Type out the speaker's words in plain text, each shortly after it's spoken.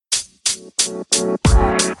Oatmeal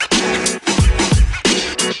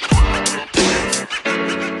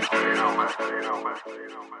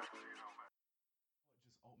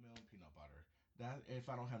and peanut butter. That if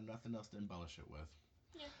I don't have nothing else to embellish it with.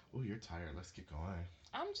 Yeah. Oh, you're tired. Let's get going.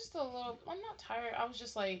 I'm just a little. I'm not tired. I was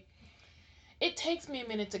just like, it takes me a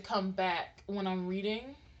minute to come back when I'm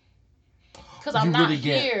reading because I'm You not really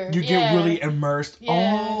get here. you get Yeah. really immersed.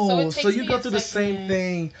 Yeah. So it Oh, so takes you me go a through the same second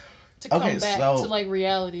thing. to Okay, come back to so like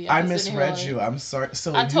reality. I've I been sitting here misread like, you. I'm sorry.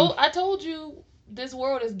 So you I told you this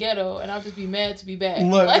world is ghetto, and I'll just be mad to be back.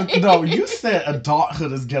 look. Like, No, you said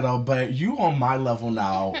adulthood is ghetto, but you on my level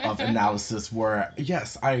now of analysis. Where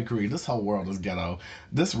yes, I agree. This whole world is ghetto.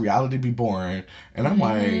 This reality be boring, and I'm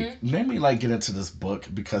like, mhm. let me like get into this book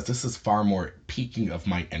because this is far more piquing of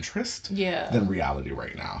my interest Yeah. than reality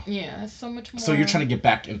right now. Yeah. It's so much So you're more. trying to get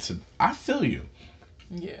back into. I feel you.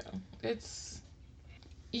 Yeah. It's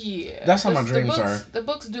yeah. That's how my dreams are. The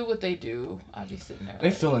books do what they do. I'll be sitting there They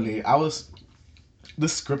like, feeling me. I was the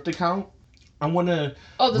script account. I want to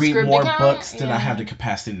oh, the read script more account. books than I have Yeah. the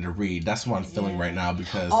capacity to read. That's what I'm feeling right Yeah. now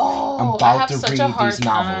because I'm Oh, I about have to such a read these hard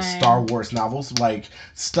novels, Star time. Wars novels, like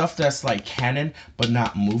stuff that's like canon but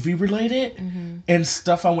not movie related, Hmm. and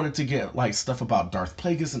stuff I wanted to get like stuff about Darth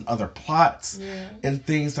Plagueis and other plots Yeah. and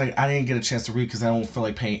things like I didn't get a chance to read because I don't feel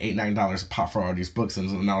like paying $8-9 a pop for all these books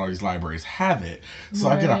and not all these libraries have it. So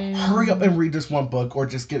I gotta hurry up Right. and read this one book or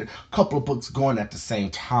just get a couple of books going at the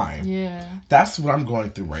same time. Yeah. That's what I'm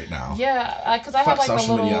going through right now. Yeah. Because I have Fuck like the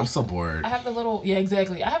social media. I'm little. so I bored. have the little. Yeah.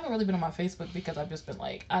 Exactly. I haven't really been on my Facebook because I've just been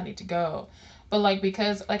like, I need to go, but like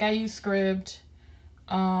because like I use Scribd,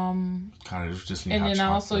 um, God, I just need and hot then I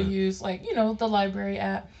also chocolate. use like the library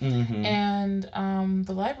app. Mm-hmm. And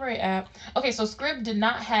the library app. Okay, so Scribd did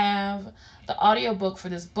not have the audiobook for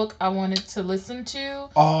this book I wanted to listen to,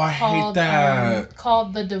 Oh, I hate that.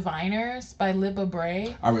 called The Diviners by Libba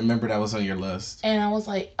Bray. I remember that was on your list. And I was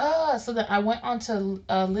like, so then I went onto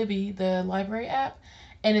Libby, the library app,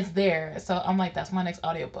 and it's there. So I'm like, that's my next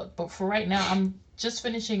audiobook. But for right now, I'm just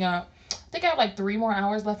finishing up. I think I have like 3 more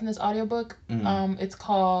hours left in this audiobook. Mm. It's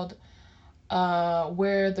called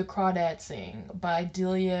Where the Crawdads Sing by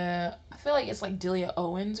Delia. I feel like it's like Delia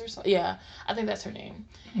Owens or something. Yeah, I think that's her name.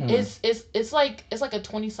 Mm. It's like a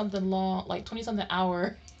 20 something long, like 20 something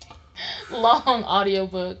hour long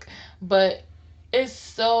audiobook, but it's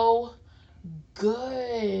so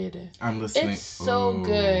good. I'm It's listening. so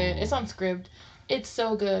good. It's Ooh. on Scribd. It's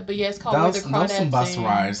so good. But yeah, it's called Where the Those some Crawdads bus Sing.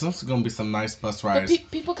 rides. Those are gonna be some nice bus But rides.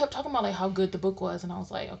 people kept talking about like how good the book was, and I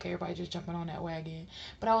was like, okay, everybody just jumping on that wagon.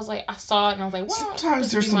 But I was like, I saw it, and I was like, well,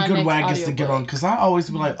 Sometimes this will there's be some my good next wagons to get on audiobook. because I always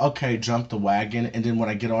be Yeah. like, okay, jump the wagon, and then when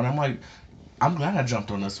I get on, I'm like, I'm glad I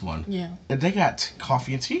jumped on this one. Yeah. And they got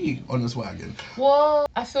coffee and tea on this wagon. Well,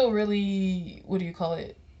 I feel really, what do you call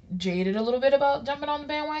it, jaded a little bit about jumping on the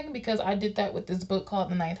bandwagon because I did that with this book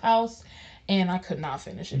called The Ninth House, and I could not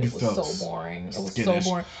finish it. You It was felt so boring. It was so skittish.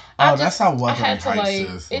 boring. Oh, that's how I Wuthering had to Heights like.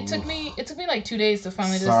 is. It took me like 2 days to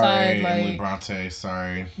finally decide. Sorry, Emily Like, Bronte.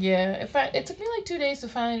 Sorry. yeah, it took me like 2 days to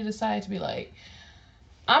finally decide to be like,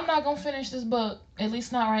 I'm not gonna finish this book. At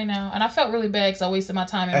least not right now. And I felt really bad because I wasted my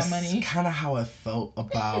time and my That's money. kind of how I felt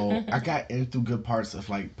about. I got in through good parts of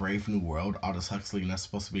like Brave New World, Aldous Huxley, and that's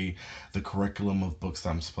supposed to be the curriculum of books that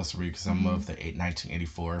I'm supposed to read because I'm Mhm. of the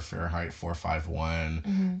 1984 Fahrenheit 451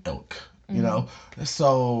 Mhm. ilk. You Mhm. know,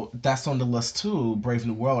 so that's on the list too, Brave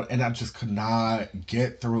New World, and I just could not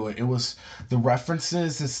get through it. It was the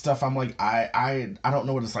references and stuff. I'm like, I don't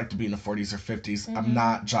know what it's like to be in the 40s or 50s. I'm Mhm.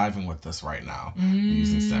 not jiving with this right now.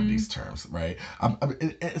 Using Mm. 70s terms, right?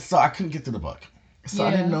 So I couldn't get through the book. So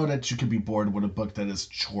I didn't Yeah. know that you could be bored with a book that is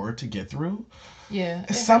chore to get through. Yeah. It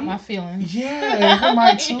hurt my Some, feelings. yeah, it hurt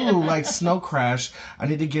mine too. Like Snow Crash, I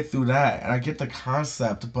need to get through that, and I get the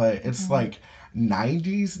concept, but it's Mhm. like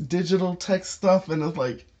 90s digital tech stuff, and it's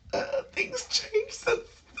like things change since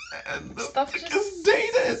then. This Stuff book is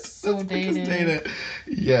dated. just This so book is dated. dated.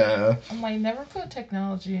 Yeah. I'm like, never put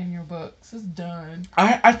technology in your books. It's done.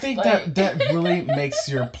 I think Like, that really makes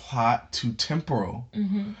your plot too temporal.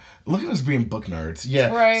 hmm, Look at us being book nerds. Yeah.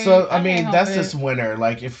 right. So I I can't mean help that's this it. winter.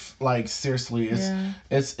 Like if like seriously Yeah.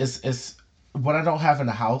 it's what I don't have in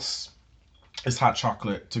the house is hot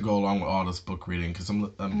chocolate to go along with all this book reading because I'm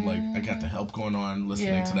like I got the Hmm. help going on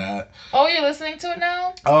listening to Yeah. that. Oh, you're listening to it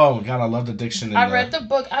now? Oh my god, I love the diction in I the read the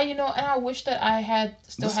book. And I wish that I had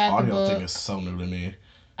still this had the audio thing is book. so new to me.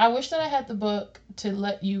 I wish that I had the book to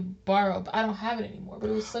let you borrow, but I don't have it anymore. But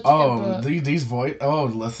it was such a good Oh, book. these voice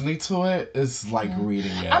listening to it is like Yeah.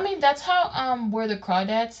 reading I it. mean, that's how Where the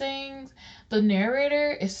Crawdad Sings. the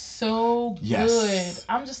narrator is so good. Yes.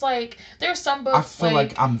 I'm just like, there's some I books feel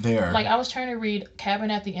like I'm there. like I was trying to read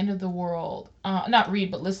Cabin at the End of the World. Not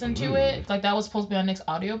read, but listen to Ooh. it. Like that was supposed to be my next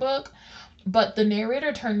audiobook. But the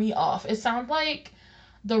narrator turned me off. It sounded like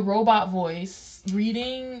the robot voice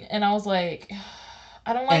reading, and I was like,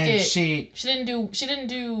 I don't like And it. she She didn't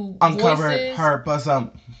do uncovered voices. her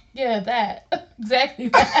bosom. Yeah, that. Exactly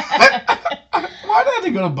that. Why did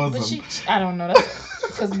they go to bosom? But I don't know. That's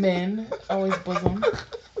because men always bosom.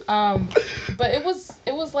 But it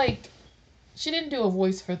was like she didn't do a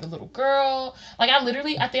voice for the little girl. Like I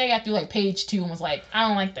think I got through like page 2 and was like, I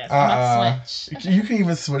don't like this. I'm about to switch. You can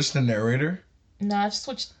even switch the narrator. No, I just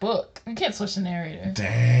switched book. You can't switch the narrator.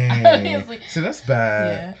 Dang. See, that's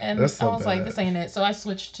bad. Yeah, and that's so I was bad. like, this ain't it. So I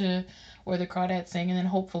switched to Where the Crawdads Sing, and then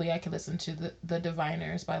hopefully I can listen to the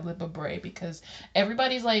Diviners by Libba Bray, because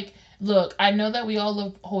everybody's like, look, I know that we all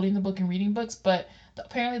love holding the book and reading books, but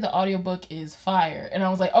apparently the audiobook is fire. And I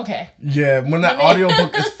was like, okay. Yeah, when the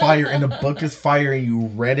audiobook is fire and the book is fire and you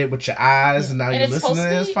read it with your eyes and now you listen to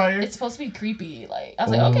it as fire. It's supposed to be creepy. Like I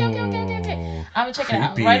was like, okay. I'm gonna check it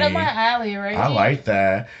out. Right up my alley, right? I like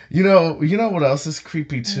that. You know what else is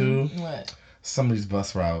creepy too? What? Some of these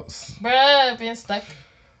bus routes. Bruh, being stuck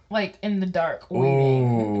like in the dark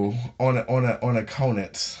waiting. Ooh, on a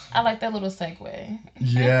Conant. I like that little segue.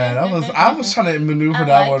 Yeah, I was trying to maneuver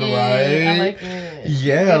that one right. I like it.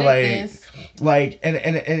 Yeah, like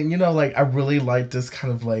and you know, like I really like this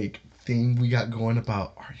kind of like thing we got going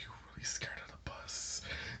about. Are you really scared of the bus?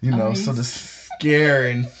 You know, so the scare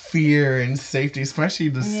and fear and safety, especially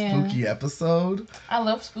the spooky episode. I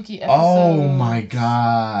love spooky episodes. Oh my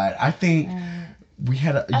god, I think. We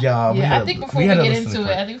had a I think before we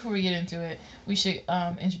get into it, we should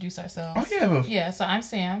introduce ourselves. Oh yeah. Yeah, so I'm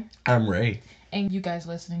Sam. I'm Ray. And you guys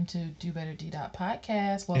listening to Do Better D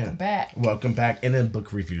Podcast. Welcome back. Welcome back. And a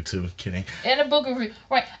book review too. Kidding. And a book review.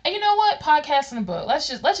 Right. And you know what? Podcast and a book. Let's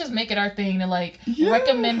just make it our thing to like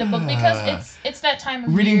recommend a book, because it's that time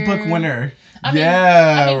of reading year. Book winter.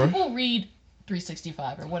 I mean people read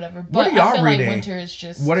 365 or whatever. But what are y'all I feel reading? like winter is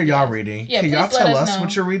just. What are y'all reading? Yeah, can y'all tell us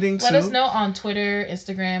what you're reading too? Let us know on Twitter,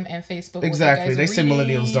 Instagram, and Facebook. Exactly. They say reading.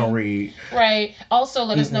 Millennials don't read. Right. Also,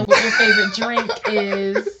 let us know what your favorite drink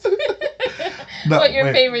is. What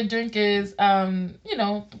your favorite drink is. You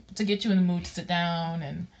know, to get you in the mood to sit down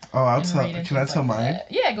and. Oh, I'll tell. Can I tell mine?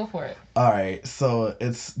 Yeah, go for it. All right. So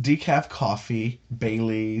it's decaf coffee,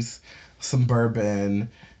 Bailey's, some bourbon,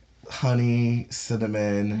 honey,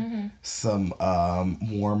 cinnamon, some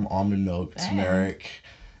warm almond milk, turmeric,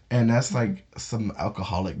 and that's like some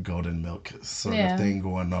alcoholic golden milk sort of thing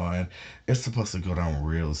going on. It's supposed to go down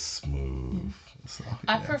real smooth. So,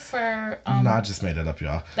 I prefer. No, I just made it up,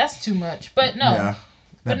 y'all. That's too much, but no. Yeah.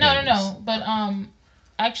 But no. But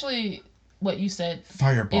actually, what you said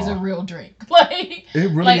Fireball is a real drink. Like it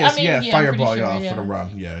really is. I mean, Fireball, sure, y'all, for the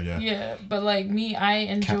rum. Yeah. Yeah, but like me, I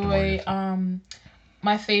enjoy.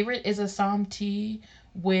 My favorite is Assam tea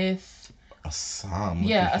with Assam.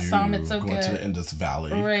 Assam. It's so going good. To the Indus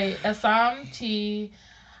Valley. Right, Assam tea,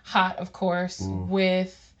 hot of course,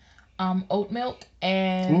 with oat milk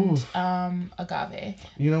and agave.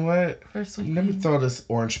 You know what? For sweet. Let me throw this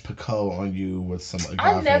orange pekoe on you with some agave.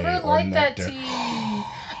 I never liked nectar. that tea.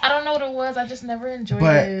 I don't know what it was. I just never enjoyed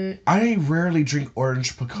it. I rarely drink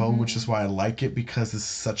orange pekoe, which is why I like it, because it's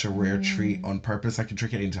such a rare treat on purpose. I can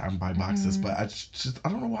drink it anytime, buy boxes, but I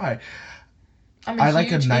don't know why. I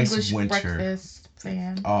like a nice English winter breakfast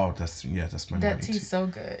fan. Oh, that's my that tea's so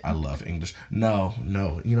good. I love English. No,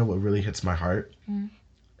 you know what really hits my heart?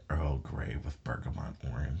 Earl Grey with bergamot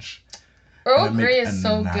orange. Earl Grey is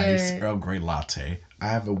so good. Earl Grey latte. I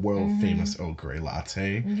have a world famous Earl Grey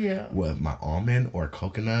latte. Yeah. With my almond or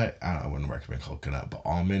coconut. I wouldn't recommend coconut, but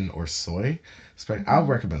almond or soy. I would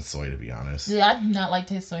recommend soy, to be honest. Yeah, I do not like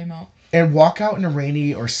taste soy milk. And walk out in a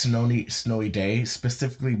rainy or snowy day.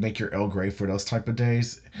 Specifically, make your Earl Grey for those type of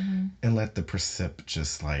days, and let the precip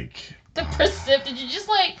just like. The precip? Did you just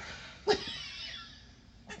like?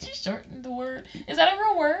 Did you shorten the word? Is that a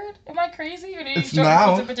real word? Am I crazy, or did you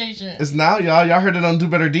shorten precipitation? It's now, y'all. Y'all heard it on Do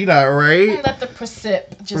Better D Dot, right? Let the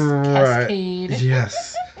precip just cascade.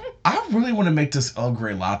 Yes. I really want to make this Earl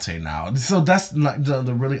Grey latte now. So that's not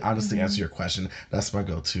the really honestly answer your question. That's my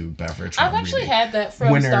go-to beverage. I've actually had that from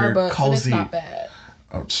Starbucks, cozy. And it's not bad.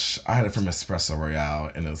 Oh, I had it from Espresso Royale,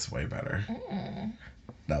 and it was way better.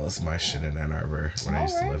 That was my shit in Ann Arbor when I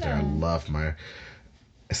used to live there. I love my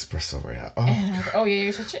Espresso Royale. Oh yeah,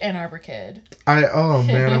 you're such an Ann Arbor kid. Oh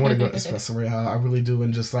man, I want to go to Espresso Royale. I really do,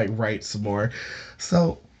 and just like write some more.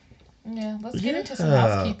 So Yeah, let's get into some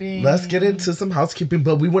housekeeping. Let's get into some housekeeping,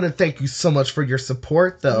 but we want to thank you so much for your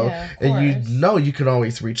support, though. Yeah, of and course. you can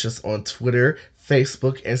always reach us on Twitter,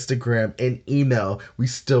 Facebook, Instagram, and email. We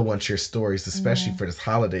still want your stories, especially for this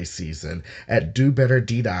holiday season, at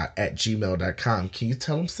dobetterd@gmail.com. Can you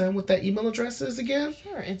tell them, Sam, what that email address is again?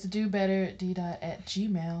 Sure, it's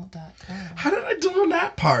dobetterd@gmail.com. How did I do on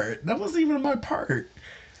that part? That wasn't even my part.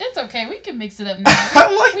 It's okay. We can mix it up now.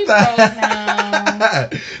 I like that. Now.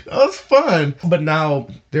 That was fun. But now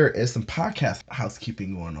there is some podcast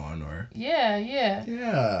housekeeping going on, or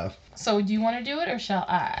yeah. So do you want to do it, or shall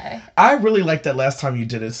I? I really liked that last time you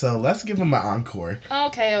did it, so let's give them an encore.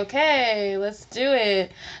 Okay, let's do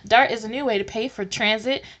it. DART is a new way to pay for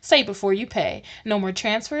transit. Say before you pay. No more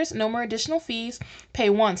transfers, no more additional fees. Pay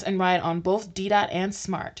once and ride on both DDOT and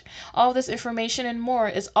SMART. All this information and more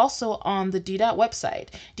is also on the DDOT website,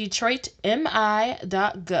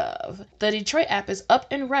 DetroitMI.gov. The Detroit app is up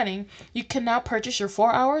and running. You can now purchase your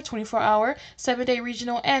 4-hour, 24-hour, 7-day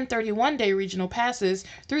regional, and 31-day regional passes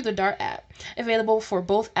through the DART app, available for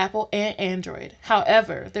both Apple and Android.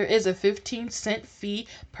 However, there is a 15-cent fee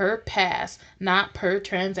per pass, not per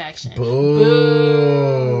transaction. Boo.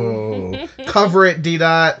 Cover it,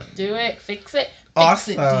 DDOT. Do it. Fix it.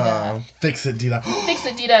 Awesome. Fix it, DDOT. Fix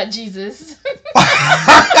it, DDOT, Jesus.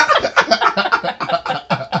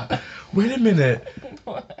 Wait a minute.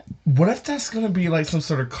 What if that's going to be like some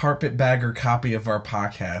sort of carpetbagger copy of our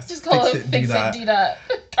podcast? Just call it Fix It, DDOT.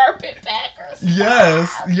 Carpetbaggers.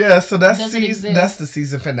 Yes. So that's the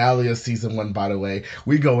season finale of season 1, by the way.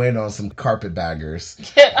 We go in on some carpetbaggers.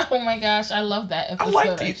 Yeah, oh my gosh, I love that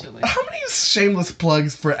episode, actually. How many shameless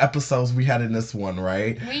plugs for episodes we had in this one,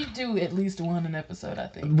 right? We do at least one an episode, I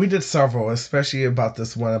think. We did several, especially about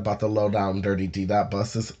this one about the low down dirty DDOT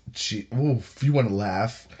buses. Oof, you want to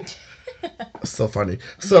laugh. So funny.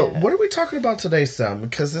 So what are we talking about today, Sam?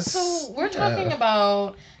 So we're talking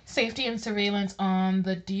about safety and surveillance on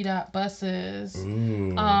the DDOT buses.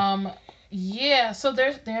 Ooh. So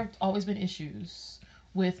there have always been issues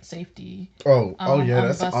with safety.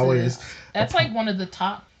 That's always. That's like one of the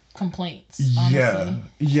top complaints. Honestly. Yeah.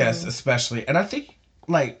 Yes, especially, and I think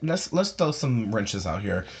let's throw some wrenches out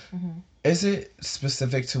here. Mm-hmm. Is it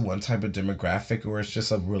specific to one type of demographic, or it's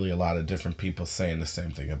just really a lot of different people saying the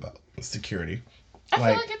same thing about security? I feel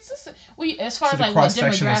like it's just as far as like cross what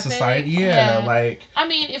section of demographic. society. I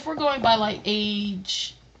mean, if we're going by like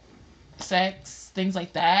age, sex, things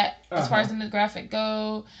like that, as far as demographic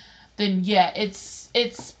go, then it's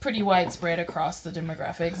pretty widespread across the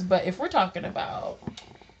demographics. But if we're talking about,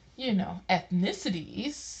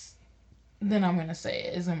 ethnicities, then I'm gonna say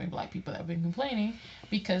it's gonna be black people that have been complaining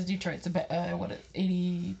because Detroit's about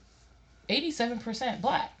 87%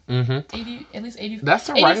 black. Mm-hmm. At least 80. That's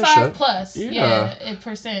a 85 ridership. Plus.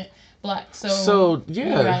 Percent black. So you're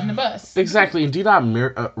riding the bus. Exactly. And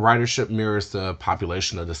DDOT ridership mirrors the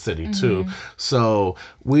population of the city too. So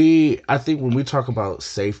I think when we talk about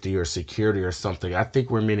safety or security or something, I think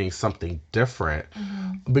we're meaning something different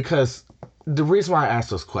because. The reason why I ask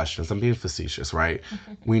those questions, I'm being facetious, right?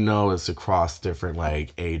 We know it's across different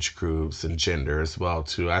age groups and gender as well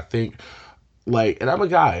too. I think and I'm a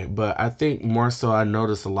guy, but I think more so I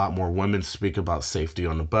notice a lot more women speak about safety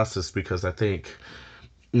on the buses because I think,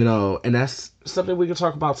 and that's something we can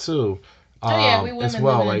talk about too. We women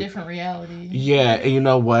live in a different reality. Yeah, and you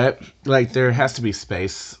know what? There has to be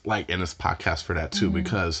space, in this podcast for that, too,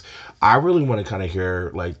 because I really want to kind of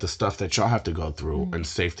hear, the stuff that y'all have to go through in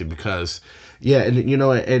safety, because, we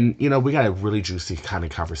got a really juicy kind of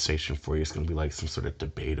conversation for you. It's going to be, some sort of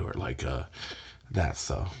debate or, that,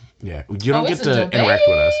 so... Yeah, you don't get to interact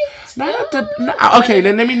with us. Okay,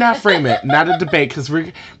 then let me not frame it. Not a debate, because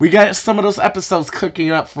we got some of those episodes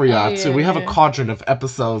cooking up for y'all too. We have a cauldron of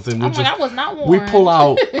episodes, and I was not warned. We pull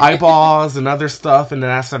out eyeballs and other stuff, and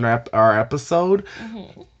then that's our episode.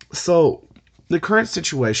 Mm-hmm. So the current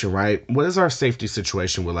situation, right? What is our safety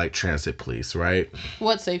situation with transit police, right?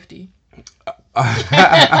 What safety?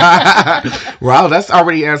 Wow, that's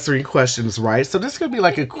already answering questions, right? So this is gonna be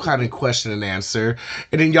a kind of question and answer,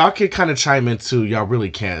 and then y'all can kind of chime in too. Y'all really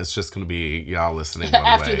can't. It's just gonna be y'all listening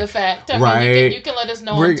after the fact, right? You can let us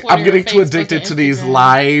know. On Twitter, I'm getting too addicted to these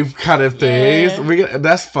live kind of things.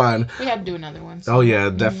 That's fun. We have to do another one. So. Oh yeah,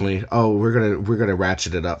 definitely. Oh, we're gonna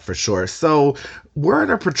ratchet it up for sure. So where are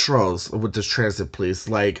the patrols with the transit police?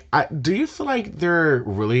 Do you feel like they're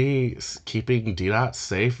really keeping DDOT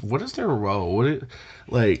safe? What is their role?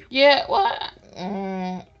 Yeah, well,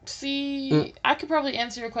 I could probably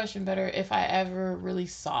answer your question better if I ever really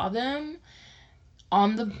saw them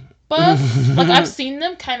on the bus. I've seen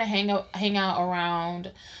them kind of hang out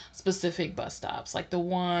around specific bus stops, like the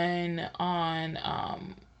one on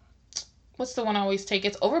what's the one I always take?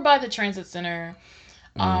 It's over by the transit center.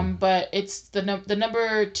 But it's the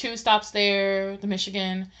number 2 stops there, the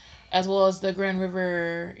Michigan, as well as the Grand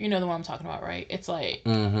River. You know the one I'm talking about, right? It's like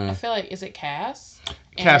I feel like, is it Cass?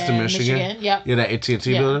 Cass in Michigan. Yep. Yeah, that AT&T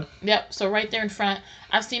building. Yep. So right there in front,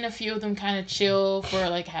 I've seen a few of them kind of chill for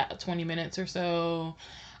like 20 minutes or so.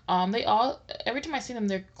 They all, every time I see them,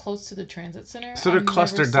 they're close to the transit center. So they're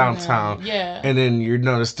clustered downtown. Yeah. And then you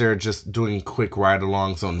notice they're just doing quick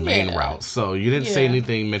ride-alongs on main routes. So you didn't say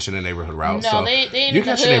anything mentioning neighborhood routes. No, so they ain't in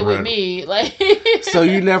the hood with me. Like. So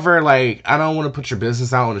you never, like, I don't want to put your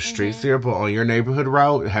business out on the streets here, but on your neighborhood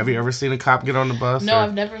route, have you ever seen a cop get on the bus? No,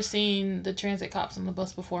 I've never seen the transit cops on the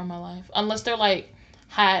bus before in my life. Unless they're, like,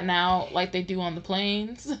 hiding out like they do on the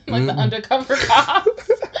planes. Like the undercover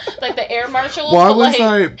cops. Like the air marshals. Why was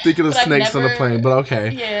I thinking of snakes on the plane? But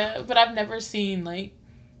okay. Yeah, but I've never seen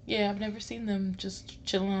them just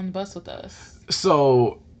chilling on the bus with us.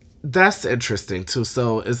 So that's interesting too.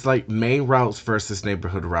 So it's like main routes versus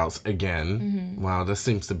neighborhood routes again. Wow, this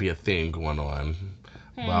seems to be a theme going on.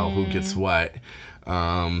 Wow, who gets what?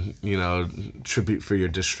 Tribute for your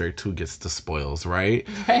district, who gets the spoils, right?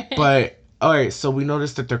 But all right, so we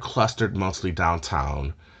noticed that they're clustered mostly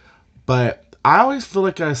downtown, but I always feel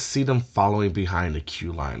like I see them following behind the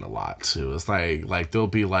queue line a lot too. It's like they'll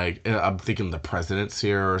be like, I'm thinking the president's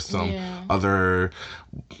here or some other.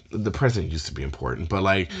 The president used to be important,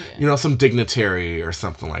 but some dignitary or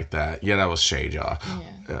something like that. Yeah, that was shade, y'all.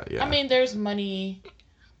 Yeah. I mean, there's money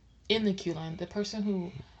in the queue line. The person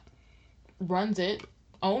who runs it,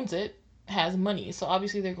 owns it, has money. So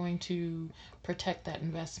obviously they're going to protect that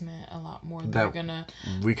investment a lot more than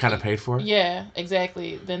we kind of paid for. Yeah,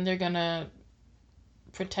 exactly. Then they're gonna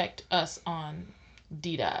protect us on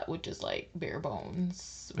DDOT, which is like bare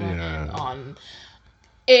bones running on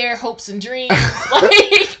air, hopes and dreams.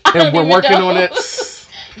 And we're working on it.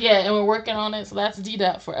 Yeah, and we're working on it. So that's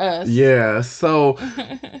DDOT for us. Yeah. So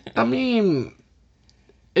I mean,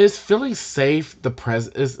 is feeling safe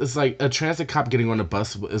it's like a transit cop getting on the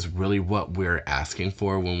bus is really what we're asking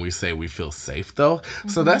for when we say we feel safe, though.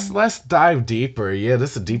 So let's dive deeper. Yeah,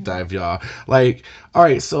 this is a deep dive, y'all. Like, all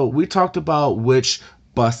right, so we talked about which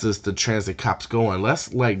buses the transit cops go on. Let's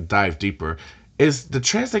dive deeper. Is the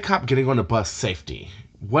transit cop getting on the bus safety?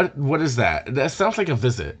 What is that? That sounds like a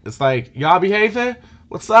visit. It's like, y'all behaving?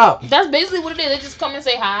 What's up? That's basically what it is. They just come and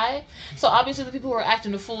say hi. So obviously the people who are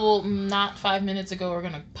acting a fool not 5 minutes ago are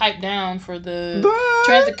gonna pipe down for the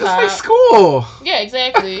transit cop. It's like school. Yeah,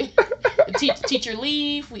 exactly. The teacher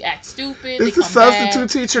leave. We act stupid. It's the substitute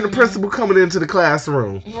teacher and the principal coming into the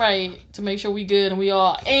classroom. Right, to make sure we good and we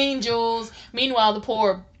all angels. Meanwhile, the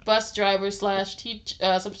poor bus driver /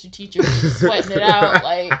 substitute teacher sweating it out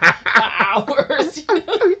for hours.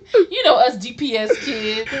 You know us DPS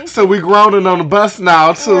kids. So we groaning on the bus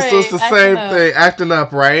now too. Right, so it's the same thing, acting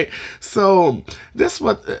up, right? So this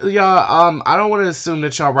what y'all. I don't want to assume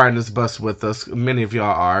that y'all riding this bus with us. Many of y'all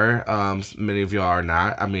are. Many of y'all are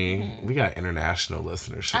not. I mean, we got international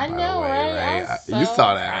listeners. I know, right? You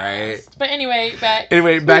saw that, right? But anyway, back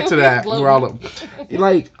to that. We're all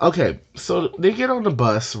okay. So they get on the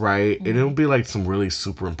bus, right? And it'll be like some really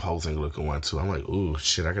superimposing looking one too. I'm like, ooh,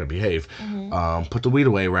 shit, I gotta behave. Put the weed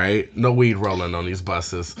away, right? No weed rolling on these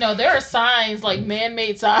buses. No, there are signs, like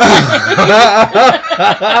man-made signs.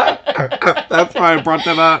 That's why I brought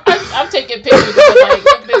that up. I'm taking pictures of look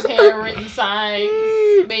at this handwritten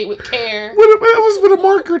signs made with care. It was with a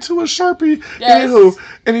marker to a Sharpie. Yes.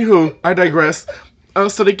 Anywho, I digress.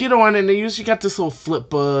 So they get on and they usually got this little flip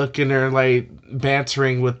book and they're like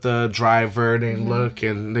bantering with the driver. They look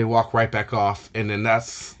and they walk right back off, and then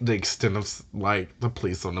that's the extent of the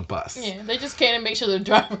police on the bus. Yeah, they just came to make sure the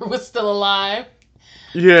driver was still alive.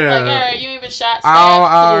 Yeah. All right, you even shot.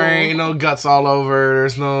 Ain't no guts all over.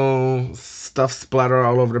 There's no stuff splattered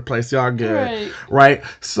all over the place. Y'all good, right?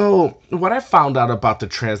 So what I found out about the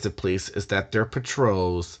transit police is that their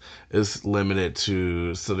patrols is limited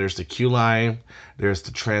to. So there's the queue line, there's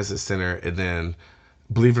the transit center, and then,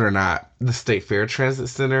 believe it or not, the State Fair Transit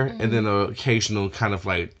Center, and then an occasional kind of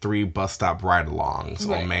 3 bus stop ride-alongs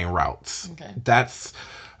on main routes. Okay. That's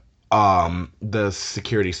the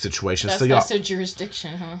security situation. That's their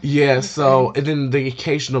jurisdiction, huh? Yeah, so, and then the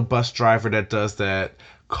occasional bus driver that does that,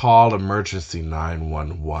 call emergency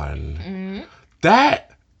 911.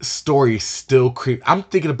 That story still creep. I'm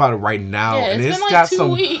thinking about it right now, and it's got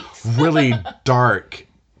some really dark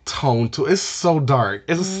tone to it. It's so dark.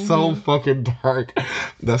 It's so fucking dark.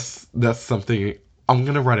 That's something. I'm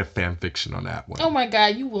gonna write a fan fiction on that one. Oh my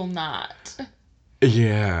god, you will not.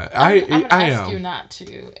 Yeah, I'm gonna ask you not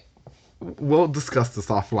to. We'll discuss this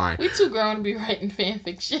offline. We too grown to be writing fan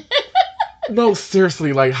fiction. No,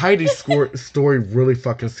 seriously, like Heidi's story really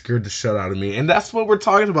fucking scared the shit out of me. And that's what we're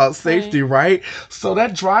talking about, safety, right? So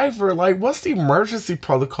that driver, like, what's the emergency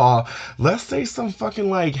protocol? Let's say some fucking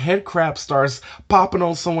like head crab starts popping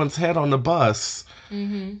on someone's head on the bus.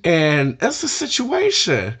 Mm-hmm. And it's a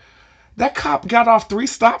situation. That cop got off 3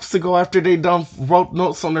 stops ago after they done wrote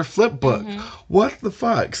notes on their flip book. Mm-hmm. What the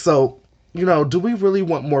fuck? So, do we really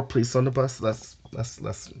want more police on the bus? Let's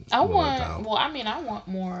I boil it down. want. Well, I mean, I want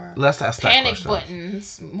more. Let's ask that panic question.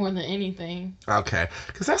 buttons more than anything. Okay,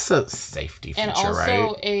 because that's a safety feature, And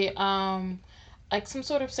also right? a like some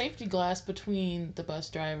sort of safety glass between the bus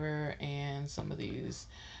driver and some of these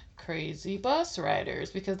crazy bus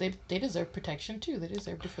riders, because they deserve protection too. They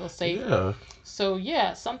deserve to feel safe. Yeah. So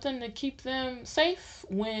yeah, something to keep them safe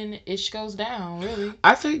when ish goes down. Really.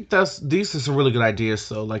 I think these are some really good ideas.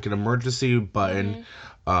 So, like an emergency button. Mm-hmm.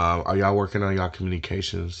 Are y'all working on y'all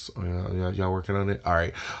communications? Y'all working on it? All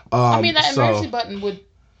right. I mean, that emergency button would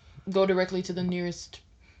go directly to the nearest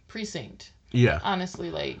precinct. Yeah.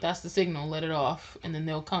 Honestly, like, that's the signal. Let it off, and then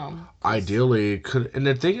they'll come. Ideally, and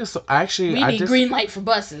the thing is, actually, we need green light for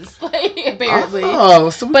buses, like, apparently. Oh,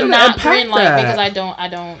 so we're but not unpack green light, that. because I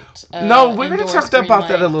don't. No, we're gonna talk about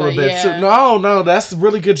that a little bit. Yeah. So, no, that's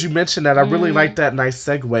really good. You mentioned that. I really like that. Nice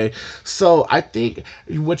segue. So, I think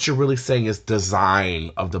what you're really saying is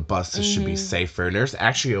design of the buses should be safer, and there's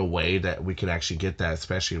actually a way that we can actually get that,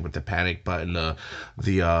 especially with the panic button,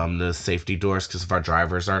 the safety doors. Because if our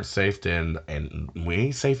drivers aren't safe, then and we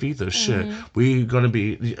ain't safe either. Shit, we gonna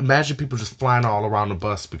be. Imagine people just flying all around the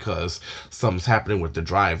bus because something's happening with the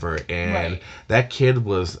driver, and that kid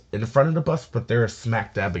was in the front of the bus, but they're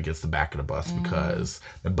smack dab against the back of the bus because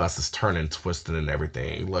the bus is turning, twisting, and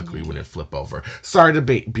everything. Luckily, we didn't flip over. Sorry to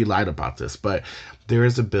be light about this, but there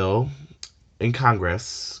is a bill in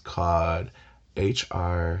Congress called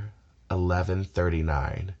HR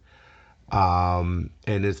 1139. And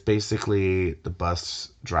it's basically the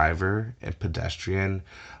bus driver and pedestrian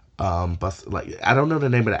bus, like, I don't know the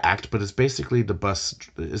name of the act, but it's basically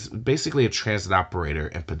it's basically a transit operator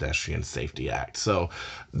and pedestrian safety act. So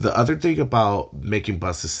the other thing about making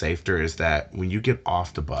buses safer is that when you get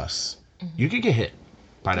off the bus, you can get hit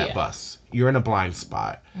by that bus. You're in a blind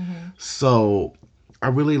spot. So I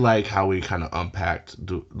really like how we kind of unpacked,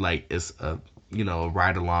 like, it's a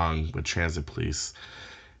ride along with transit police,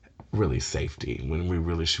 really safety, when we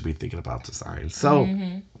really should be thinking about design. So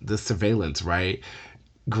the surveillance, right?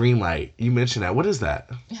 Green light. You mentioned that. What is that?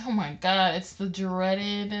 Oh my God! It's the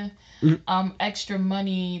dreaded extra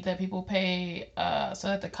money that people pay so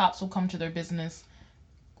that the cops will come to their business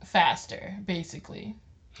faster, basically,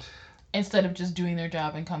 instead of just doing their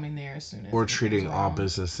job and coming there as soon as. Or treating all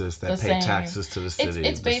businesses that pay taxes to the city.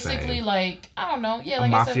 It's basically like, I don't know, yeah,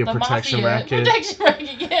 like mafia I said, protection racket.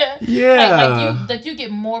 Yeah. Yeah. Like you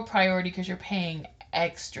get more priority because you're paying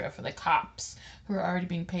extra for the cops who are already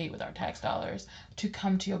being paid with our tax dollars to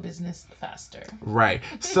come to your business faster. Right.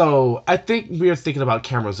 So I think we are thinking about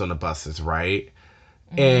cameras on the buses, right?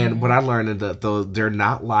 And what I learned is that though they're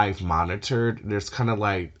not live monitored, it's kind of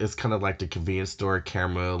like the convenience store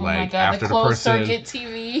camera, like, my God, after the closed circuit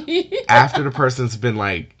TV. After the person's been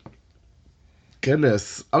like,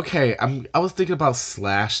 goodness, okay, I was thinking about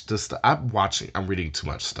Slash. I'm reading too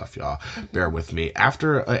much stuff, y'all. Bear with me.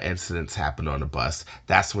 After an incident's happened on the bus,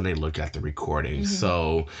 that's when they look at the recording.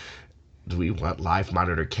 So, do we want live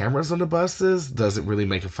monitor cameras on the buses? Does it really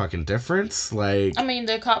make a fucking difference? Like, I mean,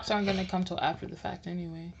 the cops aren't gonna come till after the fact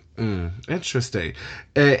anyway. Interesting.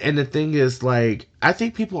 And the thing is, like, I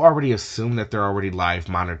think people already assume that they're already live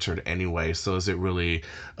monitored anyway, so is it really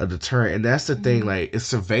a deterrent? And that's the thing, like, is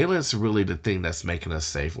surveillance really the thing that's making us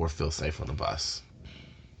safe or feel safe on the bus?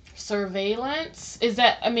 Surveillance? Is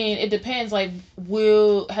that, I mean, it depends, like,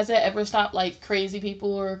 has that ever stopped, like, crazy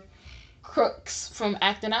people or crooks from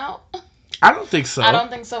acting out? I don't think so. I don't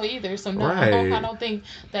think so either. So no, right. I don't think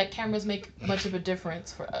that cameras make much of a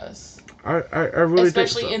difference for us. I really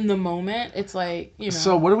especially think so. In the moment, it's like,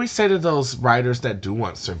 So what do we say to those riders that do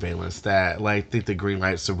want surveillance, that like think the green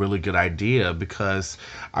light's a really good idea? Because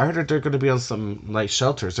I heard that they're going to be on some like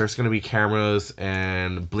shelters. There's going to be cameras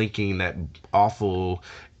and blinking that awful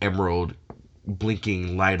emerald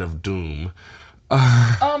blinking light of doom.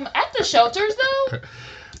 At the shelters though,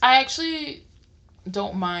 I actually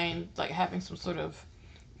don't mind like having some sort of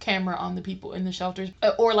camera on the people in the shelters,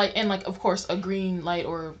 or like, and like of course a green light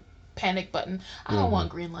or panic button. I don't want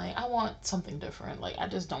green light. I want something different. Like, I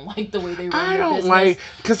just don't like the way they run their business. Like,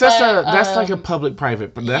 because that's like a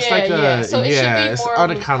public-private, but that's so it should be it's more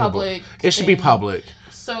unaccountable. It should be public.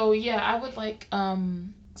 So yeah, I would like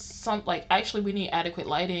some, like, actually we need adequate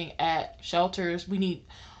lighting at shelters. We need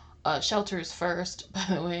shelters first, by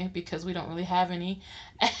the way, because we don't really have any.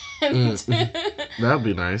 And That'd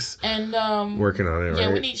be nice. and Working on it, yeah,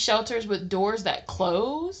 we right? need shelters with doors that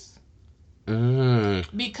close Mm.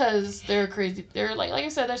 because they're crazy. They're like I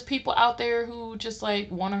said, there's people out there who just like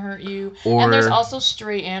want to hurt you, and there's Or also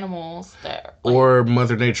stray animals that like. or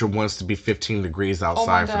Mother Nature wants to be 15 degrees Oh my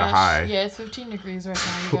outside for the gosh! high. Yeah, it's 15 degrees right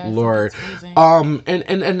now, you guys. Like Lord. it's freezing.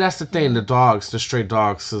 And that's the thing, the dogs, the stray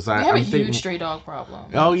dogs, because We have a I'm huge thinking, stray dog problem.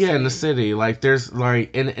 oh yeah, in the city, like there's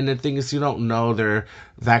like, and the thing is, you don't know their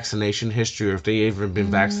vaccination history or if they even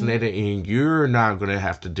been vaccinated, and you're not gonna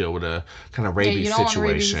have to deal with a kind of Yeah, you rabies don't want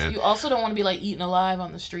rabies. situation. You also don't want to be like eaten alive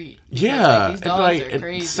on the street. Because, Yeah, these and dogs like are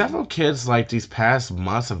crazy. several kids like these past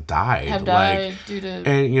months have died, Have like, died due to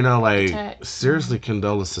and like attacks. seriously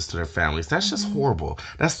condolences to their families. That's just horrible.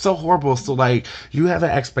 That's so horrible. So like you have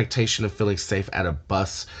an expectation of feeling safe at a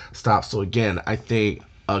bus stop. So again, I think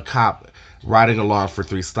a cop riding along for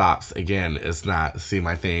 3 stops again is not, see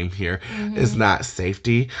my theme here, is not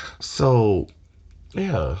safety. So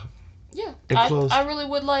yeah, Yeah, enclosed. I really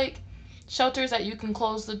would like shelters that you can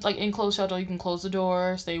close the like enclosed shelter. You can close the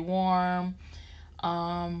door, stay warm.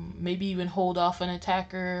 Maybe even hold off an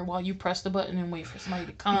attacker while you press the button and wait for somebody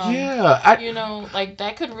to come. Yeah, You know, like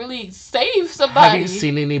that could really save have somebody. you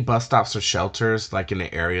seen any bus stops or shelters like in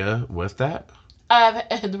the area with that?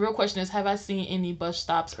 The real question is, have I seen any bus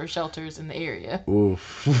stops or shelters in the area?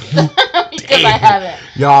 Oof. Because I haven't.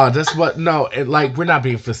 Y'all, that's what, no, like, we're not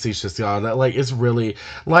being facetious, y'all. That, like, it's really,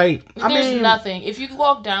 like, There's nothing. If you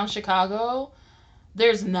walk down Chicago,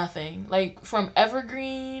 there's nothing. Like, from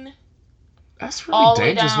Evergreen that's all really the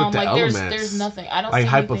way dangerous down, with the like, elements. there's nothing. I don't Like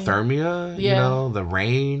see anything. hypothermia, Yeah. the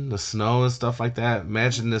rain, the snow and stuff like that.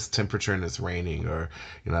 Imagine this temperature and it's raining, or,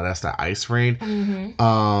 that's the ice rain.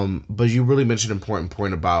 But you really mentioned an important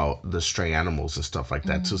point about the stray animals and stuff like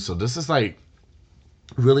that, too. So this is, like,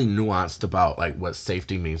 really nuanced about like what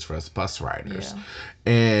safety means for us bus riders. Yeah.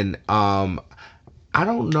 And I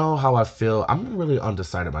don't know how I feel. I'm really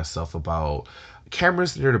undecided myself about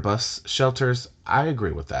cameras near the bus shelters. I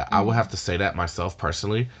agree with that. I will have to say that myself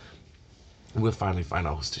personally. We'll finally find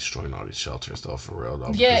out who's destroying all these shelters, though, for real,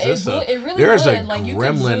 though. Yeah, it really there's would. a Like, you could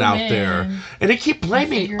gremlin zoom out in there, and they keep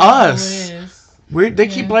blaming figure out who us. it is. They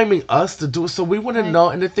keep blaming us to do it, so we wouldn't know.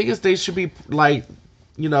 And the thing is, they should be like,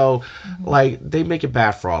 like they make it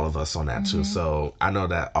bad for all of us on that too. So I know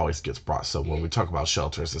that always gets brought. So when we talk about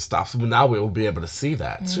shelters and stops, now we will be able to see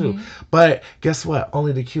that too. But guess what?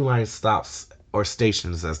 Only the Q line stops, or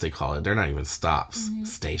stations as they call it. They're not even stops.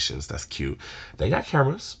 Stations. That's cute. They got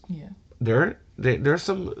cameras. Yeah. There's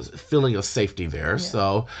some feeling of safety there. Yeah.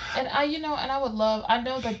 So, and I would love. I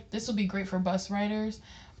know that this would be great for bus riders,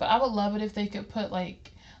 but I would love it if they could put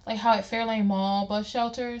like how at Fairlane Mall bus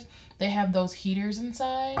shelters, they have those heaters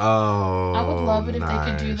inside. oh, I would love it if they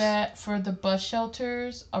could do nice. that for the bus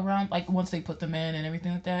shelters around, like once they put them in and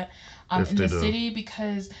everything like that, If in they the do. city,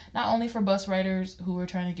 because not only for bus riders who are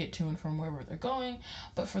trying to get to and from wherever they're going,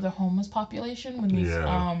 but for the homeless population when these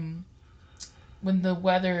Yeah. when the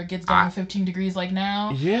weather gets down to 15 degrees like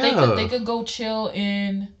now, Yeah. they could go chill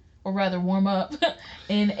in, or rather warm up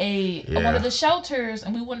in one of the shelters,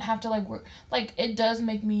 and we wouldn't have to like work. Like, it does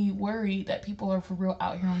make me worry that people are for real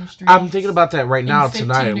out here on the streets. I'm thinking about that right now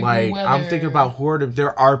tonight. 15-degree Like, I'm weather. thinking about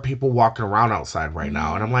there are people walking around outside right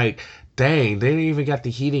now, and I'm like, dang, they didn't even got the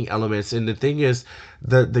heating elements. And the thing is,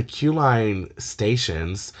 the Q line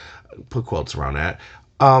stations, put quotes around that,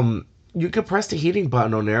 you can press the heating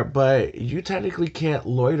button on there, but you technically can't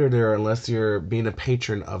loiter there unless you're being a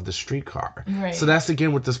patron of the streetcar. Right. So that's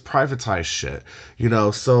again with this privatized shit,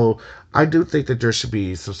 So I do think that there should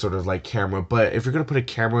be some sort of like camera, but if you're gonna put a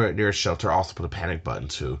camera near a shelter, also put a panic button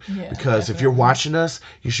too. Yeah, because if you're definitely. watching us,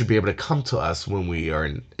 you should be able to come to us when we are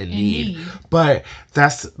in need. need. But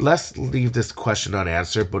let's leave this question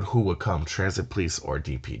unanswered. But who would come, transit police or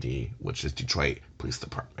DPD, which is Detroit Police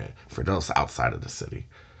Department, for those outside of the city?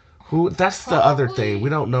 That's the other thing. We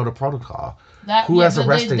don't know the protocol. Who has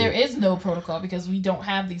arresting? There is no protocol because we don't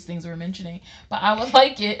have these things we're mentioning. But I would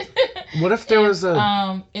like it. What if there was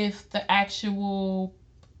a if the actual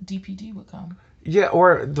DPD would come? Yeah,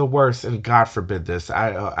 or the worst, and God forbid this.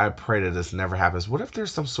 I pray that this never happens. What if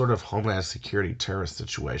there's some sort of Homeland Security terrorist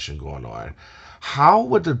situation going on? How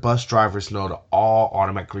would the bus drivers know to all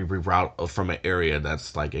automatically reroute from an area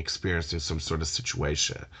that's like experiencing some sort of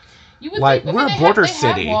situation? You would Like, think, we're a they border have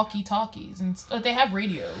city. walkie-talkies, and they have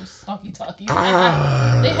radios. Walkie-talkies. They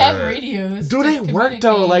have radios. Do to they work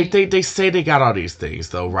though? Like communicate. they say they got all these things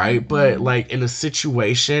though, right? But like in a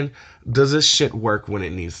situation, does this shit work when it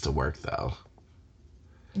needs to work though?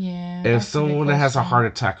 Yeah. If that's a big someone has a question. heart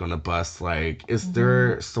attack on the bus, like, is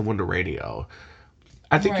there someone to radio?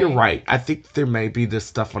 I think you're right. I think there may be this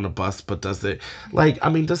stuff on the bus, but does it, like, I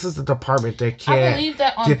mean, this is the department that can't I believe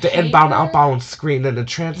that on get the paper, inbound outbound screen in the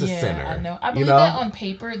transit center. I know. I believe that on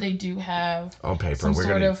paper they do have on paper some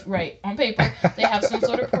sort of on paper they have some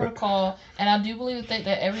sort of protocol, and I do believe that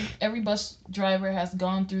every bus driver has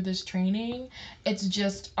gone through this training. It's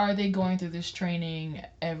just, are they going through this training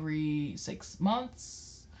every 6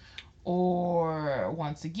 months or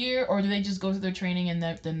once a year, or do they just go through their training and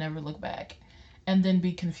then never look back? And then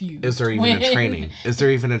be confused. Is there even a training? Is there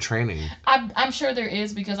even a training? I'm sure there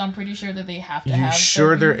is, because I'm pretty sure that they have to have. You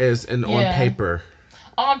sure there is? And on paper?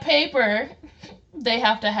 On paper, they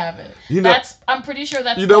have to have it. I'm pretty sure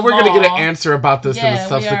that's. We're gonna get an answer about this in a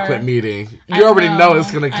subsequent meeting. You already know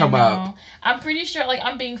it's gonna come up. I'm pretty sure. Like,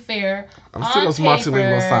 I'm being fair. I'm seeing those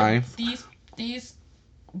multilingual signs. These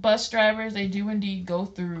bus drivers, they do indeed go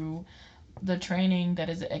through the training that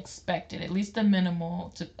is expected, at least the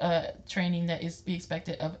minimal training that is be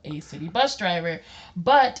expected of a city bus driver.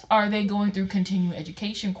 But are they going through continuing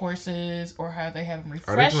education courses, or are they having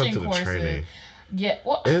refreshing courses? Training? Yeah,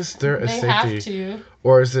 well, is there a safety? Have to.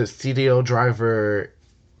 Or is it CDO driver?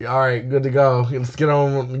 All right, good to go. Let's get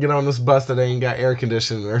on this bus that ain't got air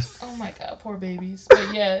conditioners. Oh my God, poor babies.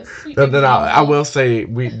 But yes. Then I will say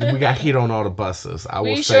we got heat on all the buses.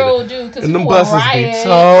 We sure do, because and the buses be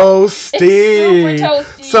toasty. It's super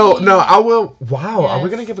toasty. So no, I will. Wow, are we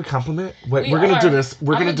gonna give a compliment? We're gonna do this.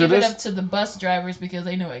 We're gonna do this. Give it up to the bus drivers, because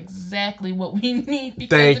they know exactly what we need.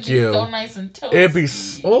 Because Thank you. So nice and toasty. It'd be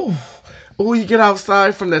Oh, you get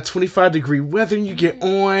outside from that 25-degree weather, and you get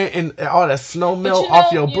on, and all that snow melt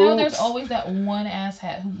off your boots. There's always that one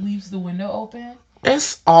asshat who leaves the window open.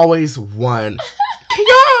 It's always one. Can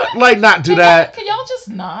y'all, not do that? Can y'all just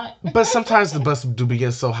not? But sometimes the bus do be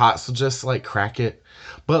getting so hot, so just, crack it.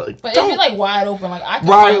 But it'd be, wide open. I can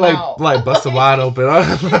out. Busted wide open.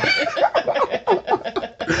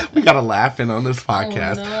 We gotta laugh in on this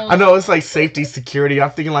podcast. Oh, no. I know it's safety, security.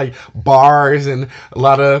 I'm thinking bars and a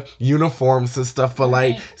lot of uniforms and stuff.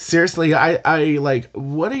 But seriously, I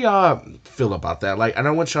what do y'all feel about that? I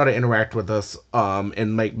don't want y'all to interact with us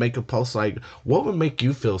and make a post. What would make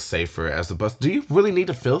you feel safer as a bus? Do you really need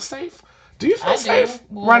to feel safe? Do you feel safe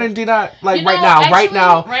running? Do not right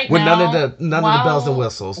now with none of the bells and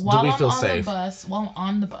whistles? Do we feel safe? While I'm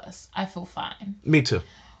on the bus, I feel fine. Me too.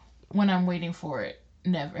 When I'm waiting for it.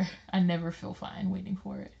 Never. I never feel fine waiting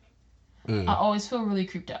for it. I always feel really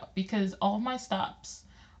creeped out, because all my stops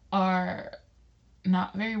are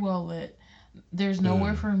not very well lit. There's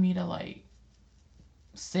nowhere for me to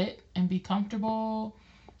sit and be comfortable.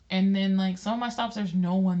 And then some of my stops, there's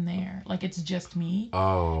no one there. It's just me.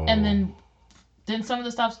 Oh. And then some of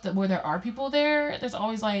the stops where there are people there, there's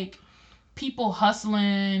always people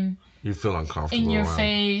hustling. You feel uncomfortable in your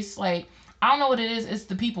face. I don't know what it is. It's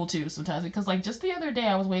the people too sometimes, because just the other day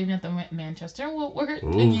I was waiting at the Manchester and Woodward,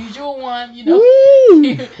 the usual one,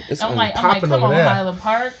 I'm like, come on, Highland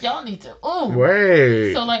Park, y'all need to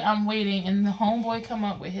wait. So I'm waiting, and the homeboy come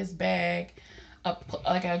up with his bag,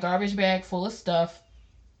 a garbage bag full of stuff,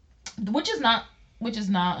 which is not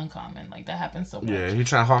uncommon. That happens so much. Yeah, he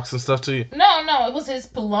trying to hawk some stuff to you? No, it was his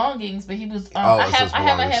belongings, but he was. I have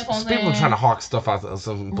my headphones in. People trying to hawk stuff out of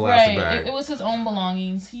some plastic bag. It was his own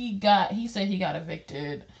belongings. He said he got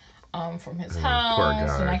evicted from his house. Poor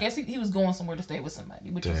guy. And I guess he was going somewhere to stay with somebody,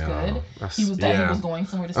 which was good. He was going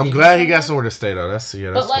somewhere to stay. I'm glad he got somewhere to stay though. That's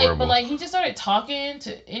horrible. But he just started talking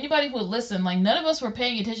to anybody who would listen. None of us were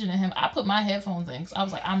paying attention to him. I put my headphones in, because I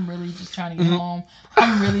was I'm really just trying to get home.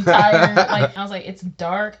 I'm really tired. I was it's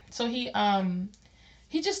dark. So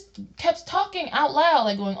he just kept talking out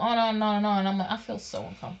loud, going on and on and on. And I'm I feel so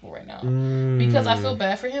uncomfortable right now, because I feel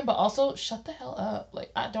bad for him, but also shut the hell up.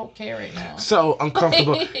 I don't care right now. So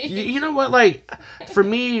uncomfortable. You know what? For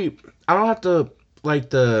me, I don't have to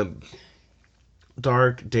the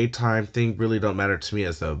dark daytime thing really don't matter to me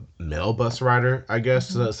as a male bus rider, I guess.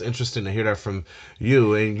 So it's interesting to hear that from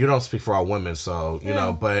you, and you don't speak for all women, so you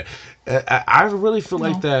know. But I really feel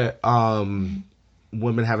that.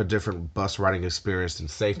 Women have a different bus riding experience and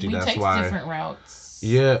safety. That's take why different routes.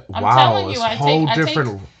 Yeah, I'm telling you,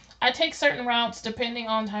 I take certain routes depending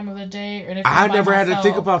on time of the day. Or if I never had to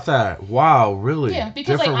think about that. Wow, really? Yeah,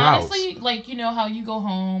 because honestly, how you go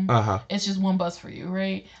home, it's just one bus for you,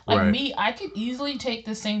 right? Me, I could easily take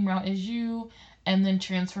the same route as you, and then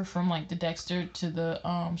transfer from the Dexter to the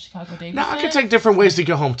Chicago Davidson. Now I can take different ways to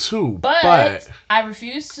get home too, but I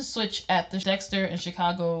refuse to switch at the Dexter and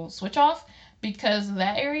Chicago switch off, because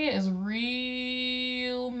that area is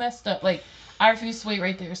real messed up. I refuse to wait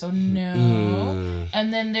right there, so no.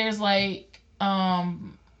 And then there's what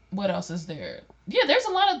else is there? Yeah, there's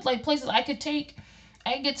a lot of places I could take.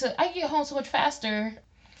 I get home so much faster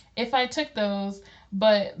if I took those,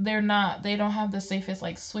 but they don't have the safest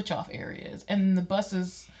like switch off areas, and the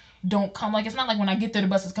buses don't come, like it's not like when I get there the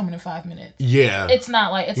bus is coming in 5 minutes. Yeah. It's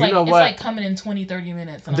not like You know it's like what? coming in 20, 30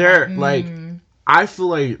 minutes, and I'm like, They're like, I feel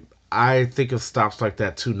like I think of stops like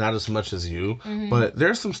that too, not as much as you, but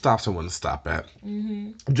there's some stops I want to stop at.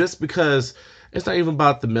 Just because it's not even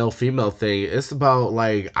about the male female thing. It's about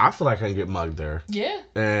like I feel like I can get mugged there. Yeah.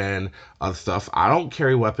 And other stuff. I don't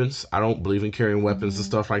carry weapons. I don't believe in carrying weapons and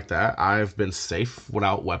stuff like that. I've been safe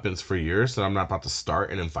without weapons for years, and I'm not about to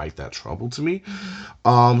start and invite that trouble to me.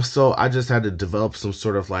 So I just had to develop some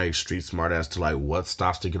sort of like street smart as to like what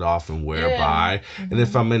stops to get off and where by. And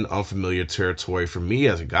if I'm in unfamiliar territory, for me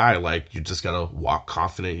as a guy, like you just gotta walk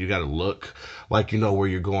confident. You gotta look like you know where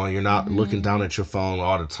you're going. You're not looking down at your phone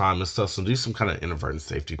all the time and stuff. So do some kind of inadvertent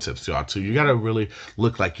safety tips, y'all too. You gotta really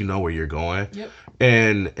look like you know where you're going. Yep.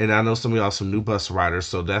 And I know some of y'all some new bus riders,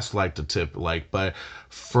 so that's like the tip. Like, but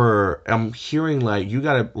for I'm hearing like you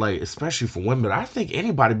gotta like, especially for women, I think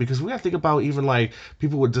anybody, because we gotta think about even like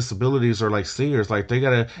people with disabilities or like seniors, like they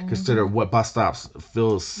gotta consider what bus stops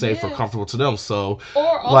feel safe or comfortable to them. So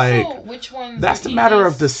or also like which ones that's the matter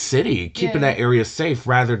of the city keeping that area safe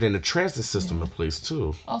rather than the transit system in place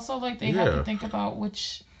too. Also, like they have to think about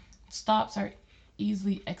which stops are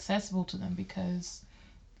easily accessible to them, because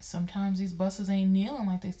sometimes these buses ain't kneeling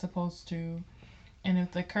like they supposed to, and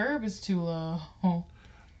if the curb is too low,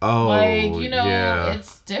 like you know,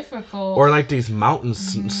 it's difficult. Or like these mountains,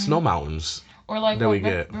 snow mountains. Or like that we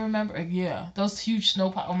get. Remember, those huge snow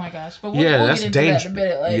piles. Oh my gosh! But we'll that's get into that in a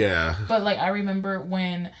minute. Like, But like I remember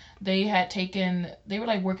when they were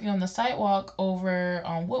like working on the sidewalk over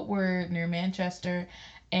on Woodward near Manchester,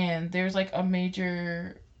 and there's like a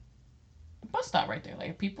major bus stop right there.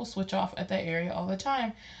 Like people switch off at that area all the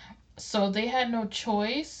time. So they had no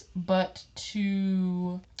choice but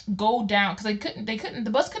to go down, because the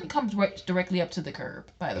bus couldn't come directly up to the curb,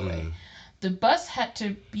 by the way. The bus had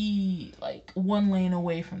to be like one lane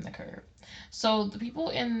away from the curb. So the people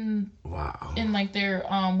in like their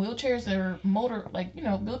wheelchairs, their motor, like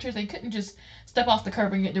wheelchairs, they couldn't just step off the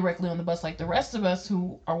curb and get directly on the bus like the rest of us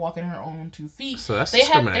who are walking on our own 2 feet. So that's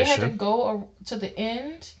discrimination. They had to go to the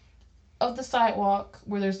end of the sidewalk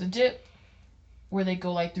where there's the dip, where they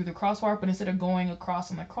go like through the crosswalk, but instead of going across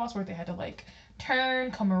on the crosswalk, they had to like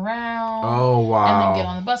turn, come around, and then get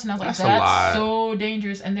on the bus. And I was like, that's so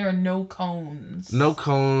dangerous. And there are no cones. No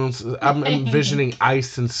cones. I'm envisioning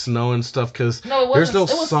ice and snow and stuff, because there's no. It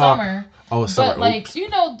was summer. Oh, it's summer. But like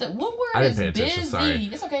the Woodward is busy. Sorry.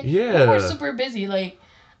 It's okay. Yeah. Woodward's super busy. Like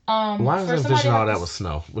why was I envisioning all that with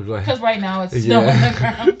snow? Because right now it's snow on the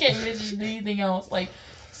ground. I can't envision anything else. Like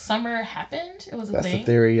summer happened. It was a thing. That's the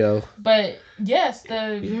theory, yo. But yes,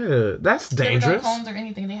 that's dangerous. There were no cones or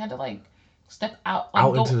anything. They had to like step out,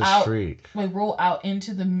 like, into the street, like roll out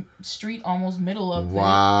into the street, almost middle of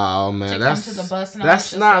it. Man, that's come to the bus. And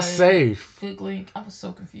that's not like, safe. Googling, I was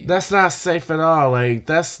so confused. That's not safe at all. Like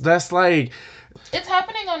that's like it's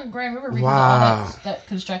happening on Grand River because of all that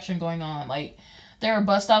construction going on. Like there are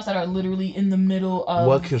bus stops that are literally in the middle of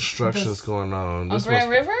what construction is going on on Grand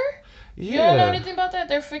River. Yeah. You don't know anything about that?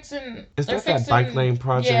 They're fixing. Is that bike lane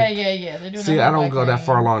project? Yeah. They're doing. See, I don't go that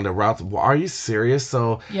far along the route. Are you serious?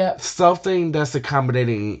 So, something that's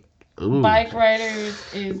accommodating bike riders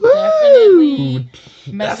is definitely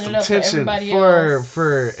messing it up for everybody else.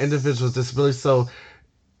 For individuals with disabilities. So,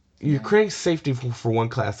 you're creating safety for one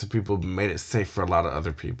class of people, but made it safe for a lot of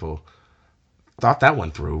other people. Thought that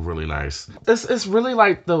went through really nice. It's really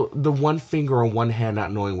like the one finger on one hand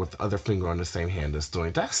not knowing what the other finger on the same hand is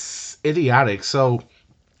doing. That's idiotic. So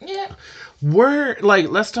we're like,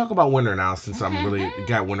 let's talk about winter now, since I'm really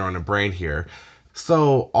got winter on the brain here.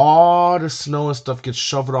 So all the snow and stuff gets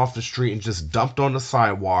shoveled off the street and just dumped on the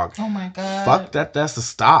sidewalk. Oh my god. Fuck that. That's a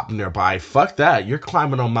stop nearby. Fuck that. You're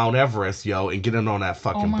climbing on Mount Everest, yo, and getting on that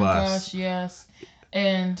fucking bus. Oh my gosh, yes.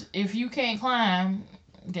 And if you can't climb,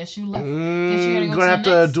 guess you left. You're gonna have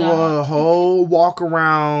to do a whole walk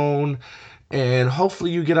around, and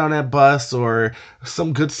hopefully you get on that bus, or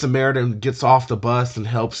some good Samaritan gets off the bus and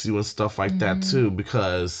helps you and stuff like that too.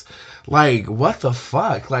 Because, like, what the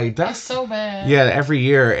fuck? Like, that's so bad. Yeah, every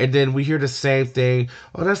year, and then we hear the same thing.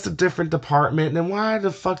 Oh, that's a different department. Then why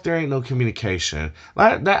the fuck there ain't no communication?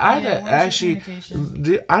 Like that, I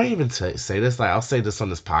didn't even say this. Like, I'll say this on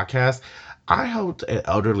this podcast. I helped an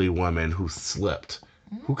elderly woman who slipped,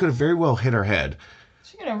 who could have very well hit her head.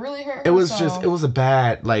 She could have really hurt herself. It was a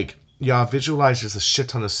bad, like, y'all visualize just a shit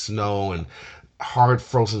ton of snow and hard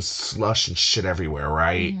frozen slush and shit everywhere,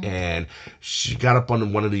 right? And she got up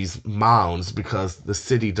on one of these mounds because the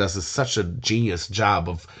city does such a genius job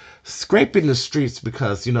of scraping the streets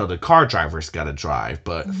because, the car drivers got to drive,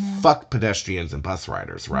 but Mm-hmm. fuck pedestrians and bus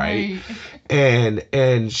riders, right? Right.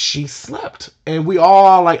 And she slipped. And we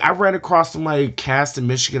all, like, I ran across from, like, Cass in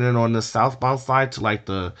Michigan and on the southbound side to, like,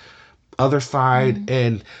 the other side Mm-hmm.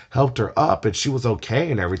 and helped her up, and she was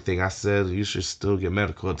okay and everything. I said, you should still get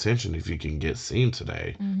medical attention if you can get seen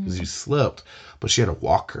today because Mm-hmm. you slipped. But she had a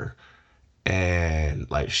walker, and,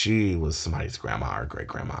 like, she was somebody's grandma or great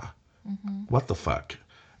grandma. Mm-hmm. What the fuck?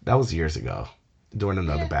 That was years ago during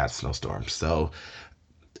another Yeah. bad snowstorm. So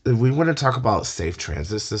if we want to talk about safe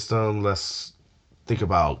transit system, let's think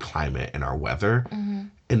about climate and our weather Mm-hmm.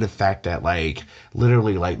 and the fact that, like,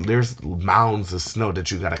 literally, like, there's mounds of snow that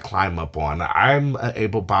you gotta climb up on. I'm an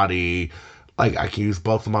able body, like, I can use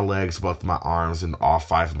both of my legs, both of my arms, and all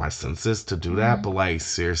five of my senses to do that. Mm-hmm. But, like,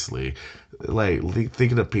 seriously, like,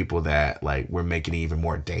 thinking of people that, like, we're making it even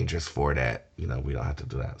more dangerous for that, we don't have to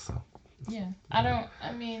do that. So Yeah.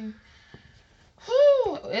 I mean,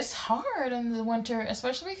 whew, it's hard in the winter,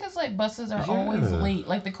 especially because like buses are always yeah, late.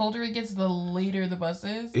 Like the colder it gets, the later the bus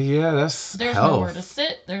is. yeah, that's There's nowhere to health.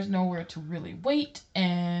 sit. There's nowhere to really wait,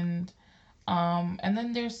 and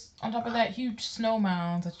then there's on top of that huge snow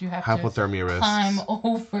mounds that you have to Hypothermia climb risks.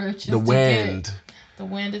 over The just to get wind. the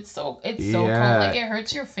wind. It's so cold. Like Yeah. it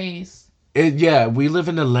hurts your face. Yeah, we live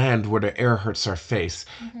in a land where the air hurts our face.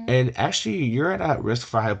 Mhm. And actually, you're at risk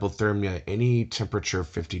for hypothermia any temperature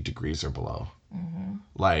 50 degrees or below. Mhm.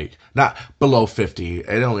 Like, not below 50.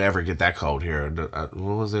 It don't ever get that cold here. What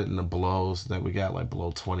was it in the belows that we got? Like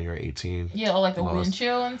below 20 or 18? Yeah, or like the wind Lowest.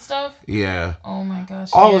 chill and stuff. Yeah. Oh my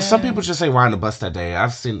gosh, Oh, some yeah. people just ain't riding the bus that day.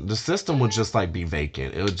 I've seen the system would just like be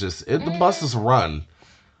vacant. It would just, the Mhm. buses run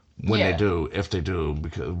when they Yeah. do, if they do,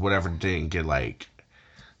 because whatever didn't get like,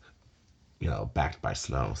 backed by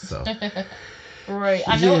snow. So. Right.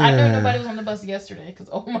 I know Yeah. nobody was on the bus yesterday because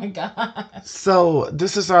oh my gosh. So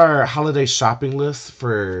this is our holiday shopping list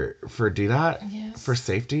for DDOT for Yes.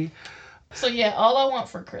 safety. So yeah, all I want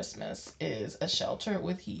for Christmas is a shelter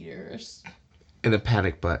with heaters And a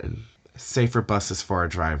panic button. Safer buses for our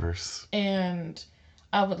drivers. and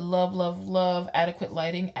I would love, love, love adequate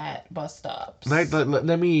lighting at bus Let, stops. let,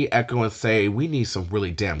 let me echo and say we need some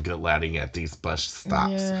really damn good lighting at these bus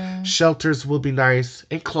stops. Yeah. Shelters will be nice,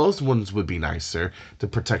 and closed ones would be nicer to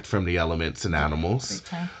protect from the elements and Yeah. animals. Big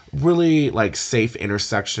time. Really, like, safe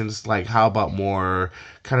intersections. Like, how about more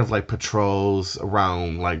kind of like patrols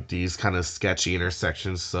around like these kind of sketchy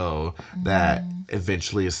intersections so that Hmm.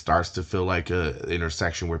 eventually it starts to feel like a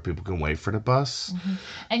intersection where people can wait for the bus. Hmm.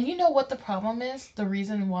 And you know what the problem is? The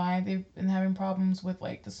reason why they've been having problems with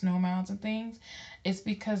like the snow mounds and things is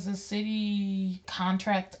because the city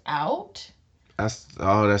contracts out. That's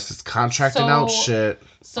just contracting out So shit.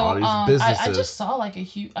 All so these I just businesses. saw like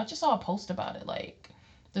I just saw a post about it like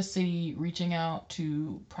the city reaching out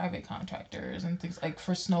to private contractors and things like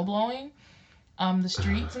for snow blowing the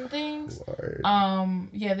streets and things. Lord.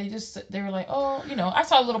 Yeah, they were like, "Oh, I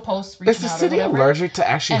saw a little post Is reaching the out or city whatever." allergic to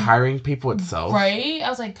actually And hiring people itself? right? I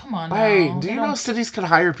was like, "Come on Like, now. do They you know don't cities can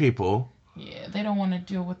hire people? yeah, they don't want to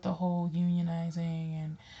deal with the whole unionizing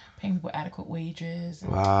and paying people adequate wages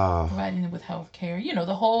and Wow. providing them with health care.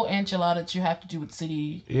 The whole enchilada that you have to do with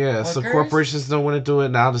city Yeah, so workers. corporations don't want to do it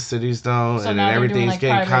now. The cities don't, So and then now they're doing everything's like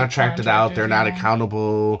getting private contracted out. contractors, They're not yeah.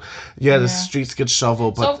 accountable. Yeah, the Yeah. streets get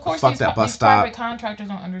shoveled, So of but course fuck that bus these private stop. contractors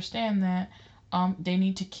don't understand that they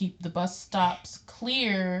need to keep the bus stops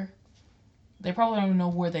clear. They probably don't even know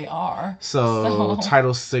where they are. So So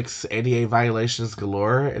Title Six ADA violations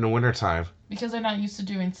galore in the wintertime. because they're not used to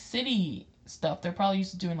doing city stuff, they're probably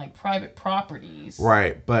used to doing like private properties.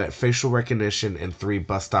 Right, but facial recognition and 3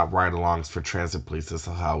 bus stop ride-alongs for transit police is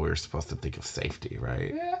how we're supposed to think of safety,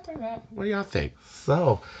 right? Yeah, I think that. What do y'all think?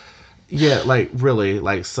 So, yeah, like, really,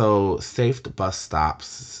 like, so safe bus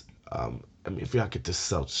stops. I mean, if y'all get to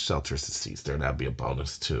sell shelters and seats there, that'd be a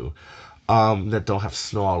bonus too. That don't have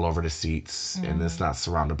snow all over the seats and it's Mm. not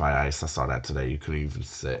surrounded by ice. I saw that today. You couldn't even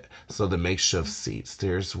sit. So the makeshift seats,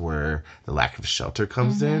 there's where the lack of shelter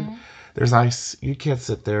comes in. Mm-hmm. There's ice. You can't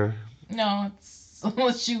sit there. No, it's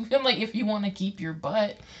unless you feel like if you want to keep your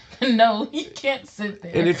butt, no, you can't sit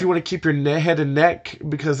And if you there. want to keep your head and neck,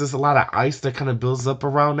 because there's a lot of ice that kind of builds up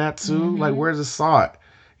around that too. Like, Mm-hmm. where's the salt?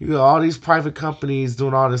 You got all these private companies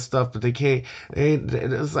doing all this stuff, but they can't.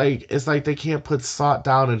 It's like they can't put salt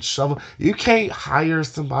down and shovel. You can't hire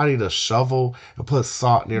somebody to shovel and put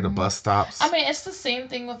salt near the Mm-hmm. bus I stops. mean, it's the same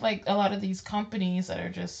thing with like a lot of these companies that are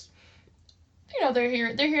just, they're here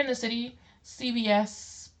in the city,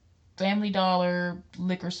 CVS, Family Dollar,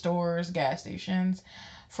 liquor stores, gas stations.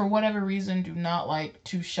 for whatever reason, do not like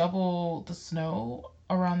to shovel the snow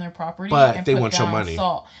around their property But and they put want your down money.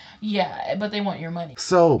 salt. Yeah, but they want your money.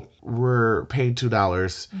 So we're paying $2,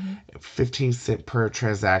 Mm-hmm. 15 cents per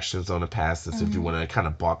transactions on the passes. Mm-hmm. If you want to kind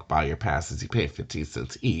of bulk buy your passes, you pay 15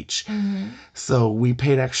 cents each. Mm-hmm. So we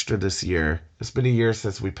paid extra this year. It's been a year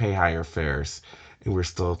since we pay higher fares, and we're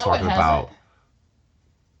still talking about.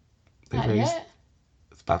 Not yet.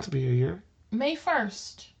 It's about to be a year. May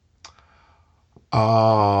 1st.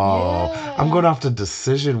 Oh, yeah. I'm going off the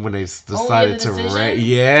decision when they decided to rate.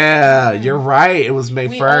 Yeah, you're right. It was May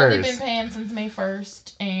 1st. We've only been paying since May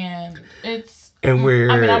 1st, and it's. And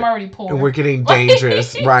I'm already poor. And we're getting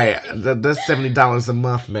dangerous, right? That's $70 a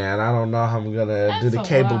month, man. I don't know how I'm gonna do the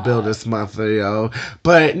cable bill this month,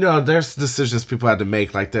 But there's decisions people had to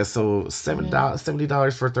make like that. So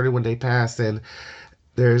 $70 for a 31-day pass, and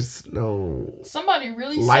there's no somebody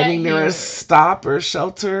really lighting near a stop or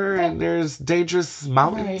shelter, and there's dangerous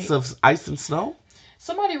mountains of ice and snow.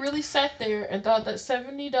 Somebody really sat there and thought that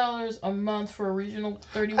 $70 a month for a regional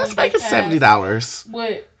 31-day pass. Let's make it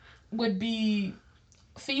 $70. Would be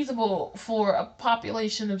feasible for a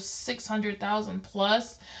population of 600,000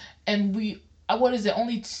 plus, and what is it?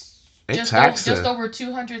 Only just over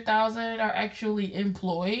 200,000 are actually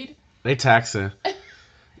employed. They taxing.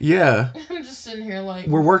 Yeah. I'm just sitting here like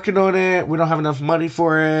we're working on it. We don't have enough money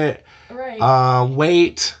for it. Right.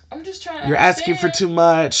 Wait. I'm just trying to. You're asking for too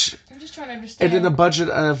much. I'm just trying to understand. And then a budget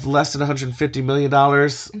of less than $150 million.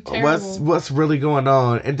 What's really going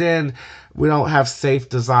on? And then we don't have safe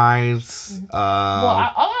designs. Well,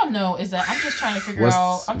 all I know is that I'm just trying to figure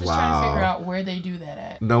out. I'm just trying to figure out where they do that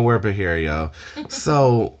at. Nowhere but here, yo.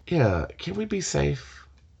 So yeah, can we be safe?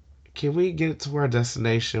 Can we get to our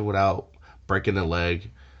destination without breaking a leg?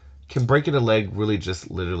 Can breaking a leg really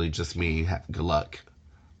literally just mean good luck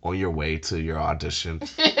on your way to your audition?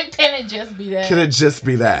 Can it just be that? Can it just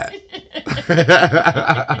be that?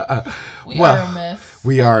 We are a mess.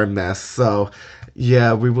 We are a mess. So,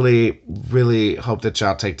 yeah, we really, really hope that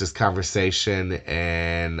y'all take this conversation.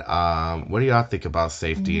 And what do y'all think about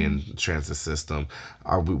safety and transit system?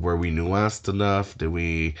 Were we nuanced enough? Did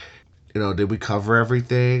we cover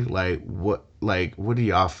everything? What do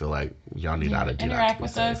y'all feel like y'all need out of interact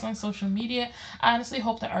with us on social media? I honestly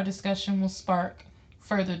hope that our discussion will spark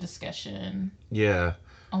further discussion. Yeah.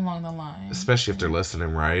 Along the line. Especially if they're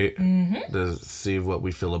listening, right? Mm-hmm. To see what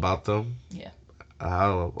we feel about them. Yeah.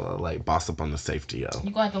 I'll boss up on the safety, yo. You're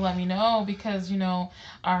going to have to let me know because,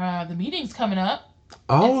 the meeting's coming up.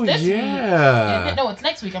 Oh, yeah. No, it's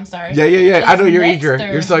next week. I'm sorry. Yeah. I know you're eager.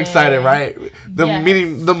 Thursday. You're so excited, right?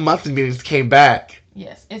 The monthly meetings came back.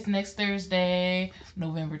 Yes, it's next Thursday,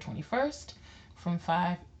 November 21st, from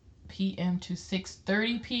 5 p.m. to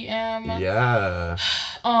 6:30 p.m. Yeah.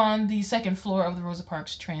 On the second floor of the Rosa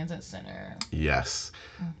Parks Transit Center. Yes.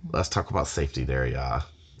 Mm-hmm. Let's talk about safety there, y'all.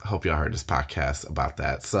 I hope y'all heard this podcast about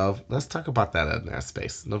that. So let's talk about that in that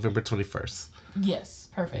space. November 21st. Yes,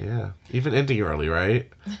 perfect. Yeah. Even ending early, right?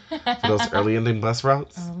 For those early ending bus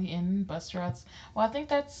routes. Early ending bus routes. Well, I think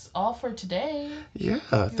that's all for today. Yeah.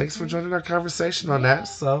 Thanks for joining our conversation on that.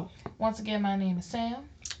 So once again, my name is Sam.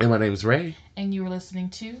 And my name is Ray. And you were listening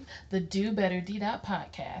to the Do Better D.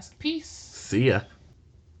 podcast. Peace. See ya.